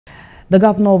The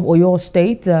governor of Oyo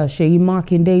State, Seyi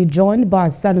Makinde, joined by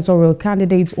Senatorial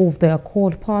Candidate of the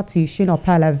Accord Party Shina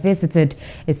Peller, visited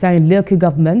Iseyin Local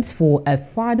Government for a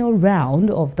final round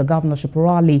of the governorship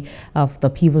rally of the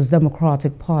People's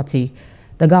Democratic Party.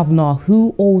 The governor,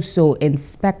 who also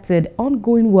inspected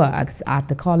ongoing works at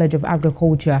the College of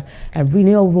Agriculture and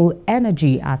Renewable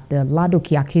Energy at the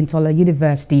Ladoke Akintola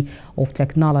University of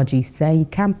Technology,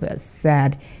 Seyi campus,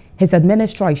 said his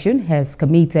administration has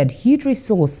committed huge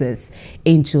resources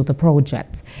into the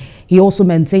project. He also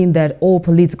maintained that all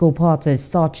political parties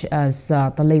such as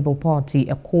the Labour Party,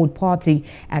 Accord Party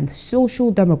and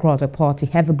Social Democratic Party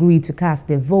have agreed to cast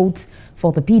their votes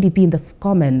for the PDP in the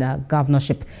coming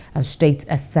governorship and state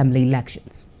assembly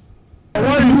elections.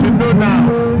 What you should know now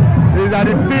is that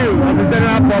the feel of the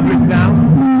general public now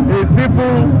is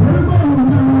people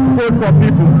vote for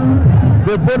people.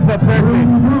 They vote for person,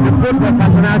 they vote for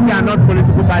personality and not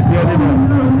political party anymore.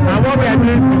 And what we are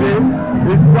doing today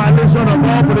is coalition of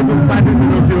all political parties in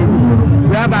Okeogun.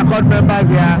 We have Accord members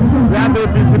here, we have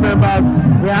APC members,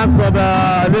 we have some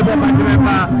Labour Party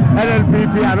members,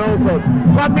 NNPP and also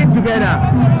coming together.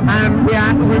 And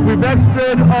we've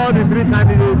explained all the three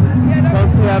candidates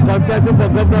contesting for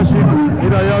governorship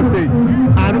in Oyo State.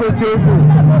 And Okeogun,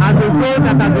 as a zone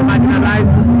that has been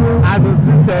marginalized, has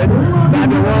insisted that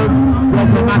they want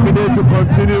Governor Makinde to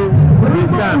continue this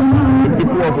time. The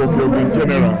people of Okeogun in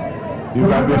general is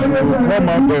that they should come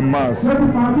out en masse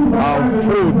and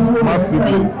vote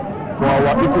massively for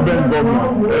our incumbent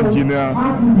governor, Engineer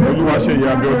Seyi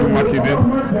Makinde,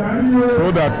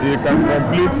 so that he can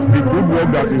complete the good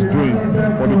work that he's doing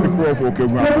for the people of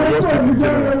Okeogun and for your state in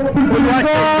general.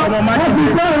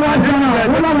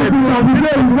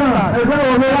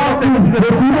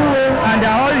 And they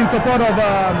are all in support of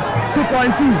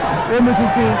 2.2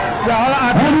 they are all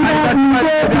happy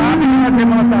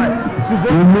came outside to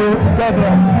vote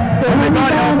governor. So may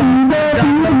God help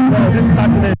us this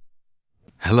Saturday.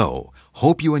 Hello,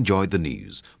 hope you enjoyed the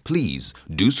news. Please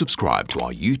do subscribe to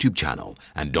our YouTube channel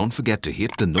and don't forget to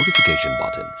hit the notification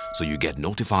button so you get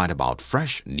notified about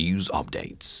fresh news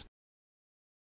updates.